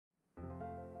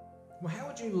Well, how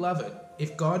would you love it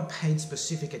if God paid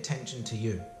specific attention to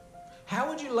you? How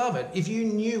would you love it if you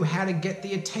knew how to get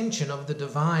the attention of the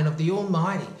divine, of the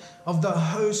Almighty, of the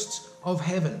hosts of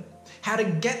heaven? How to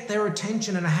get their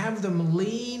attention and have them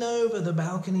lean over the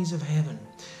balconies of heaven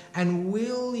and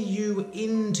will you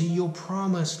into your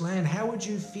promised land? How would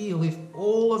you feel if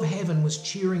all of heaven was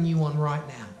cheering you on right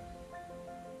now?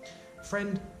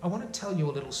 Friend, I want to tell you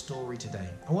a little story today.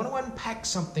 I want to unpack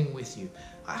something with you.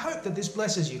 I hope that this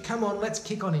blesses you. Come on, let's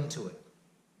kick on into it.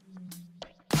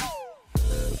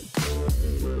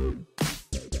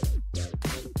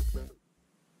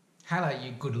 Hello,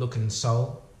 you good-looking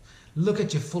soul. Look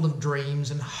at you full of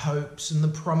dreams and hopes and the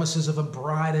promises of a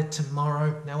brighter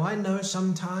tomorrow. Now, I know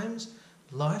sometimes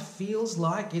life feels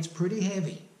like it's pretty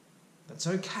heavy. That's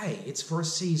okay. It's for a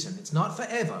season. It's not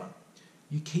forever.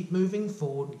 You keep moving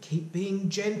forward and keep being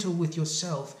gentle with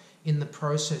yourself in the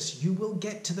process. You will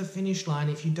get to the finish line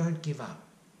if you don't give up.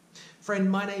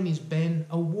 Friend, my name is Ben.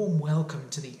 A warm welcome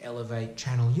to the L.O.A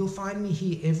channel. You'll find me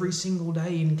here every single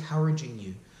day encouraging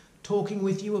you, talking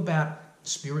with you about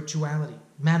spirituality,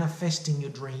 manifesting your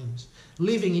dreams,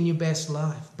 living in your best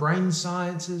life, brain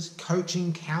sciences,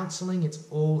 coaching, counseling, it's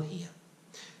all here.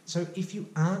 So if you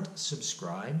aren't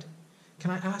subscribed,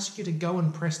 can I ask you to go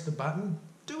and press the button?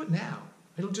 Do it now.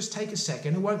 It'll just take a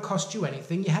second. It won't cost you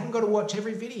anything. You haven't got to watch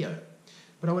every video.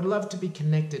 But I would love to be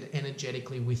connected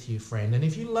energetically with you, friend. And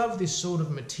if you love this sort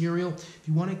of material, if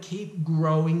you want to keep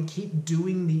growing, keep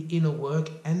doing the inner work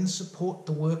and support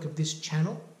the work of this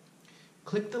channel,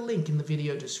 click the link in the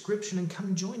video description and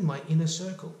come join my inner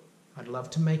circle. I'd love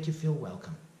to make you feel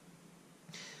welcome.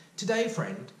 Today,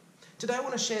 friend, I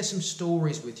want to share some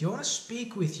stories with you. I want to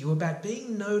speak with you about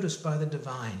being noticed by the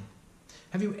divine.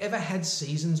 Have you ever had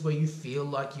seasons where you feel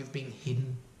like you've been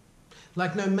hidden?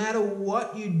 Like no matter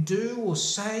what you do or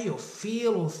say or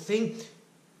feel or think,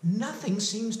 nothing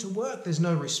seems to work. There's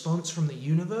no response from the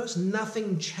universe.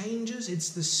 Nothing changes.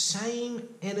 It's the same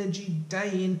energy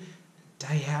day in,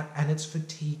 day out, and it's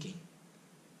fatiguing.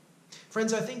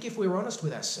 Friends, I think if we're honest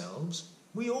with ourselves,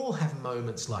 we all have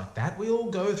moments like that. We all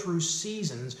go through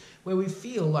seasons where we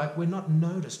feel like we're not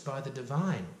noticed by the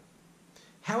divine.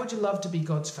 How would you love to be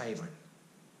God's favorite?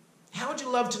 How would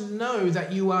you love to know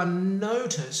that you are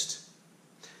noticed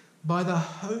by the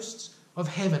hosts of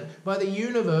heaven, by the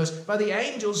universe, by the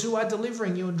angels who are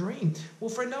delivering your dream? Well,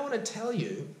 friend, I want to tell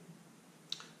you,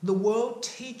 the world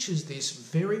teaches this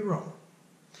very wrong.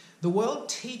 The world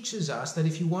teaches us that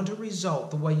if you want a result,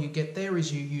 the way you get there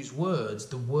is you use words.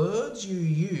 The words you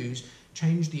use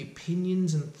change the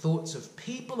opinions and thoughts of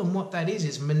people, and what that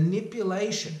is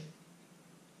manipulation.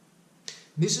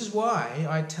 This is why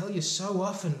I tell you so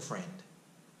often, friend,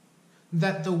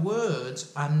 that the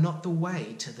words are not the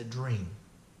way to the dream.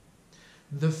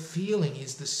 The feeling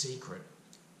is the secret.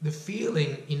 The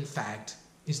feeling, in fact,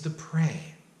 is the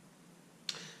prayer.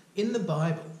 In the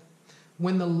Bible,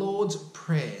 when the Lord's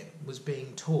Prayer was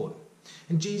being taught,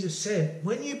 and Jesus said,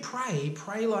 when you pray,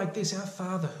 pray like this: Our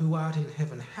Father who art in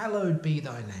heaven, hallowed be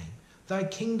thy name. Thy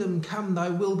kingdom come, thy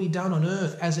will be done on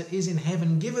earth as it is in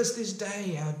heaven. Give us this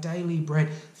day our daily bread.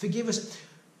 Forgive us.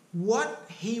 What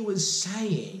he was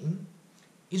saying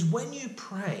is when you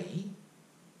pray,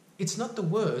 it's not the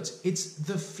words, it's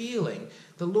the feeling.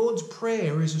 The Lord's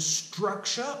Prayer is a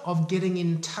structure of getting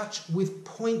in touch with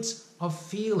points of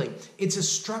feeling. It's a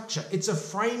structure, it's a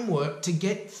framework to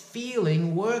get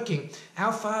feeling working.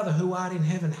 Our Father who art in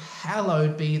heaven,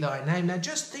 hallowed be thy name. Now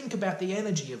just think about the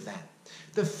energy of that.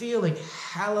 The feeling,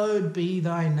 hallowed be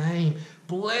thy name.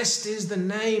 Blessed is the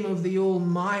name of the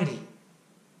Almighty.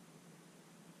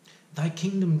 Thy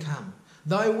kingdom come.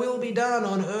 Thy will be done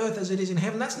on earth as it is in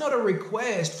heaven. That's not a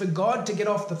request for God to get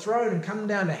off the throne and come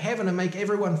down to heaven and make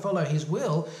everyone follow his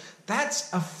will.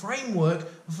 That's a framework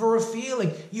for a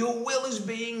feeling. Your will is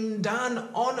being done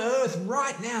on earth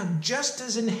right now, just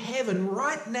as in heaven.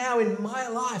 Right now in my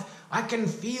life, I can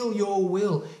feel your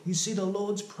will. You see, the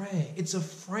Lord's Prayer, it's a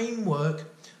framework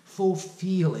for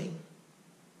feeling,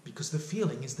 because the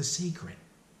feeling is the secret.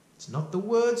 It's not the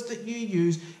words that you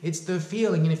use, it's the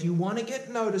feeling. And if you want to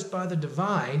get noticed by the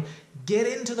divine, get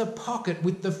into the pocket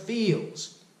with the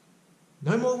feels.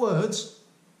 No more words.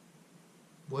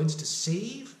 Words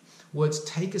deceive. Words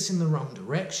take us in the wrong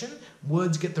direction.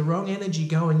 Words get the wrong energy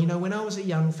going. You know, when I was a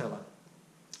young fella,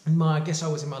 I guess I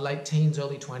was in my late teens,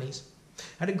 early 20s,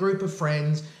 I had a group of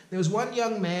friends. There was one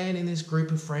young man in this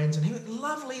group of friends, and he was a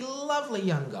lovely, lovely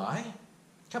young guy,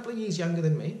 a couple of years younger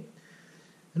than me.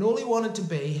 And all he wanted to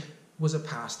be was a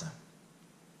pastor.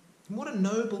 And what a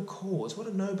noble cause, what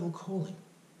a noble calling.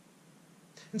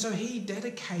 And so he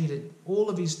dedicated all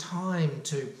of his time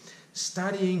to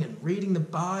studying and reading the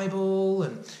Bible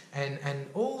and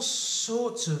all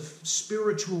sorts of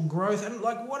spiritual growth, and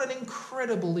like what an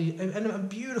incredible and a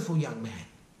beautiful young man.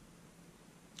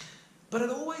 But it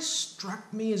always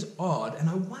struck me as odd, and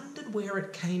I wondered where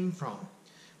it came from,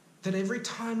 that every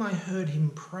time I heard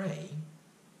him pray,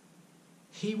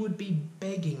 he would be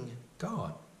begging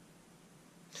God.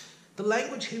 The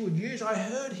language he would use, I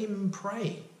heard him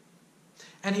pray,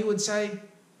 and he would say,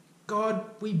 God,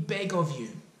 we beg of you.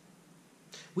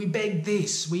 We beg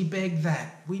this, we beg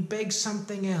that, we beg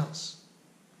something else.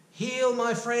 Heal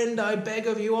my friend, I beg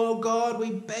of you. Oh God,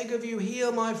 we beg of you.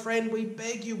 Heal my friend, we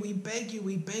beg you, we beg you,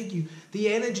 we beg you.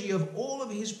 The energy of all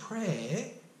of his prayer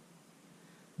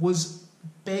was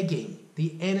begging.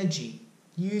 The energy,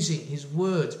 using his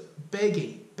words,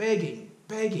 begging, begging,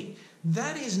 begging.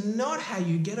 That is not how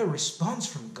you get a response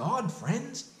from God,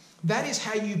 friends. That is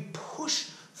how you push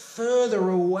further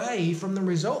away from the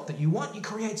result that you want. You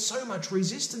create so much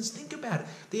resistance. Think about it.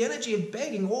 The energy of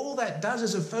begging, all that does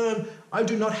is affirm, I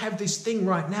do not have this thing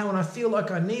right now and I feel like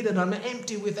I need it. I'm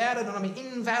empty without it and I'm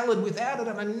invalid without it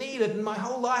and I need it and my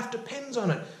whole life depends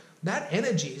on it. That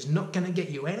energy is not going to get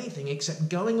you anything except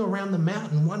going around the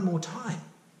mountain one more time.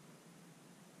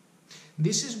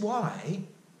 This is why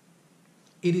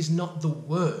it is not the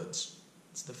words,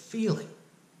 it's the feeling.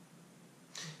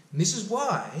 And this is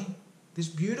why this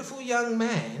beautiful young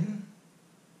man,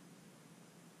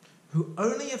 who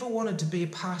only ever wanted to be a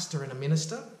pastor and a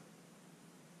minister,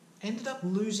 ended up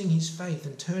losing his faith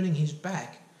and turning his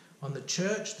back on the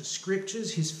church, the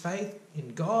scriptures, his faith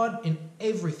in God, in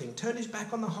everything. Turned his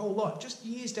back on the whole lot, just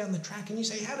years down the track. And you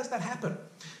say, how does that happen?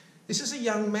 This is a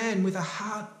young man with a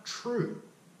heart true,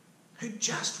 who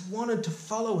just wanted to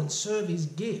follow and serve his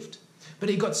gift. But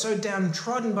he got so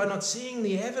downtrodden by not seeing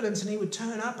the evidence, and he would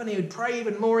turn up and he would pray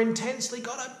even more intensely.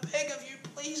 God, I beg of you,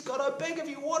 please, God, I beg of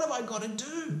you, what have I got to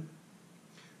do?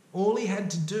 All he had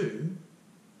to do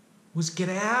was get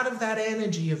out of that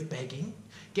energy of begging,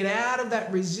 get out of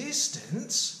that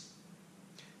resistance,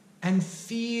 and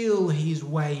feel his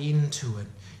way into it.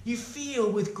 You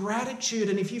feel with gratitude,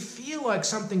 and if you feel like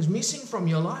something's missing from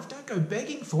your life, don't go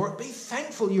begging for it. Be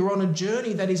thankful you're on a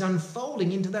journey that is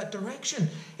unfolding into that direction.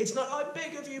 It's not, I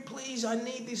beg of you, please, I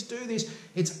need this, do this.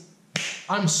 It's,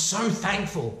 I'm so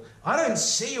thankful. I don't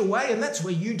see a way, and that's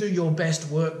where you do your best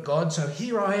work, God. So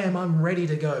here I am, I'm ready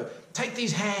to go. Take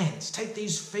these hands, take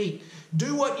these feet.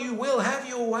 Do what you will, have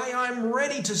your way. I'm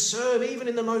ready to serve, even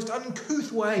in the most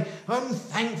uncouth way. I'm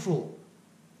thankful.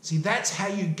 See, that's how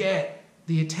you get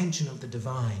the attention of the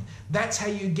divine. That's how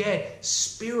you get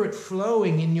spirit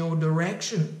flowing in your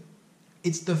direction.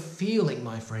 It's the feeling,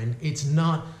 my friend. It's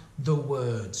not the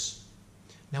words.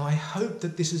 Now, I hope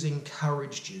that this has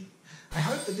encouraged you. I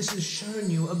hope that this has shown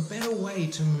you a better way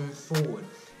to move forward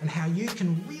and how you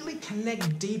can really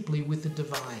connect deeply with the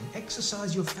divine.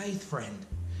 Exercise your faith, friend.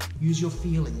 Use your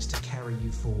feelings to carry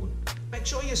you forward. Make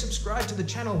sure you subscribe to the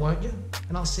channel, won't you?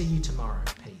 And I'll see you tomorrow.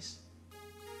 Peace.